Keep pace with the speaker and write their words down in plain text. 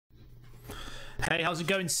Hey, how's it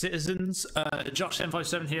going, citizens?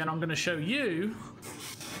 Josh757 here, and I'm going to show you,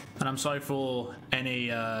 and I'm sorry for any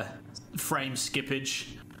frame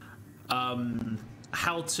skippage,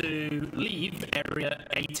 how to leave Area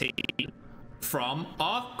 18 from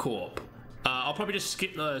our Corp. I'll probably just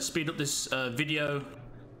speed up this video,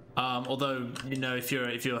 although, you know, if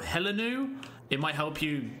you're hella new, it might help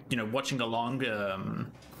you, you know, watching along,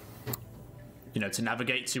 you know, to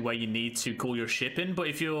navigate to where you need to call your ship in. But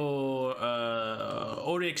if you're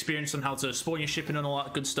already experienced on how to spawn your ship in and all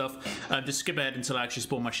that good stuff, just skip ahead until I actually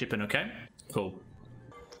spawn my ship in, okay? Cool.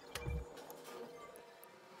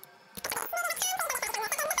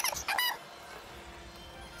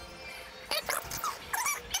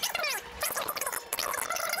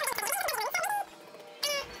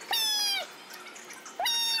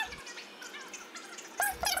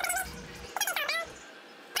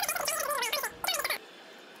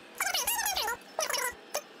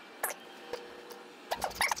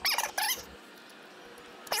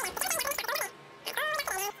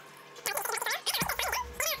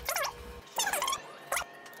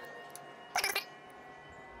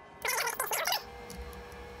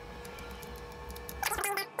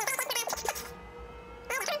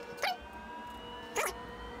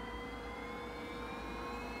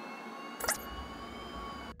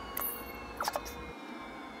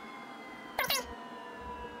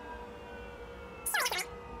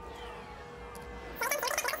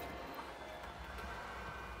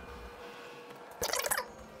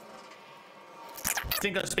 I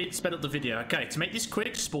think I sped up the video. Okay, to make this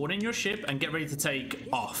quick, spawn in your ship and get ready to take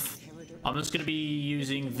off. I'm just going to be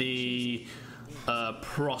using the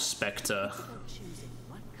Prospector,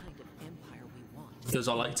 because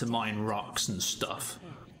I like to mine rocks and stuff.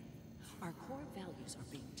 Our core values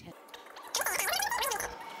are being tested.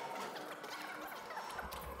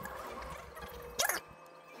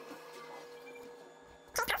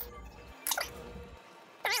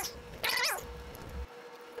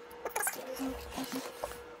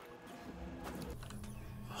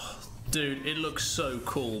 Dude, it looks so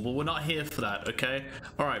cool, but we're not here for that, okay?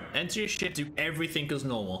 Alright, enter your ship, do everything as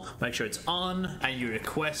normal. Make sure it's on, and you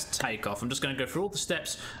request takeoff. I'm just going to go through all the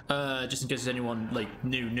steps, just in case there's anyone, like,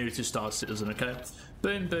 new to Star Citizen, okay?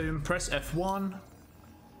 Boom, boom, press F1,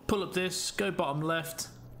 pull up this, go bottom left.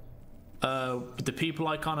 The people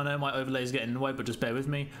icon, I know my overlay is getting in the way, but just bear with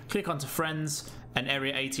me. Click onto Friends, and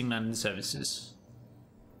Area 18 Landing Services.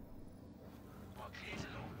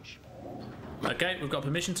 Okay, we've got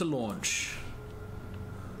permission to launch.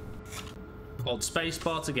 Hold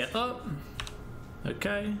spacebar to get up.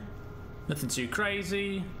 Okay, nothing too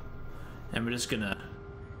crazy. And we're just gonna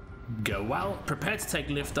go out. Prepare to take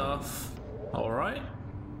liftoff. Alright.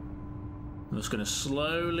 I'm just gonna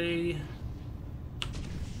slowly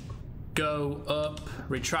go up.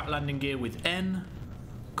 Retract landing gear with N.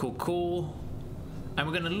 Cool, cool. And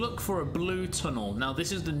we're going to look for a blue tunnel. Now,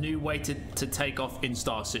 this is the new way to take off in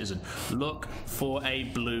Star Citizen. Look for a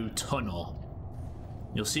blue tunnel.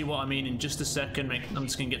 You'll see what I mean in just a second. I'm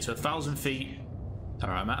just going to get to 1,000 feet. All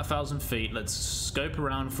right, I'm at 1,000 feet. Let's scope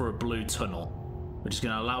around for a blue tunnel, which is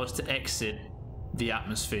going to allow us to exit the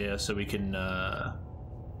atmosphere so we can...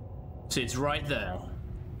 see, it's right there.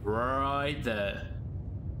 Right there.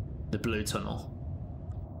 The blue tunnel.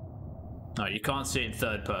 All right, you can't see it in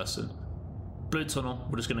third person. Blue tunnel,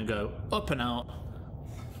 we're just going to go up and out,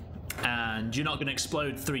 and you're not going to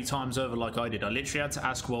explode 3 times over like I did. I literally had to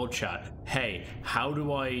ask World Chat, hey, how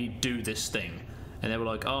do I do this thing? And they were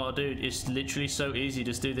like, oh dude, it's literally so easy,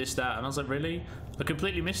 just do this, that. And I was like, really? I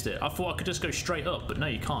completely missed it. I thought I could just go straight up, but no,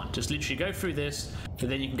 you can't. Just literally go through this, and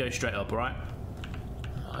then you can go straight up, alright?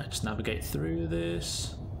 Alright, just navigate through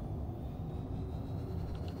this.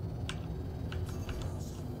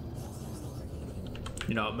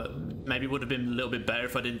 You know, maybe it would have been a little bit better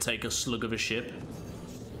if I didn't take a slug of a ship.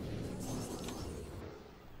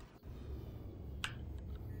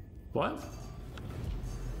 What?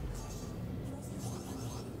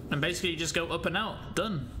 And basically you just go up and out.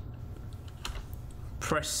 Done.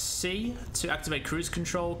 Press C to activate cruise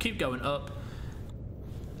control. Keep going up.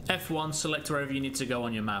 F1, select wherever you need to go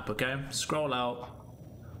on your map, okay? Scroll out.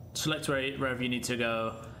 Select wherever you need to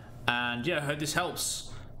go. And yeah, I hope this helps.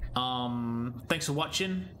 Thanks for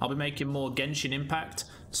watching. I'll be making more Genshin Impact,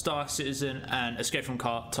 Star Citizen, and Escape from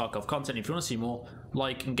Tarkov content. If you want to see more,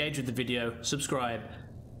 like, engage with the video, subscribe.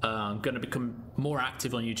 I'm going to become more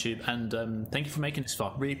active on YouTube, and thank you for making this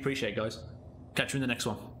far. Really appreciate it, guys. Catch you in the next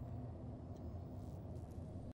one.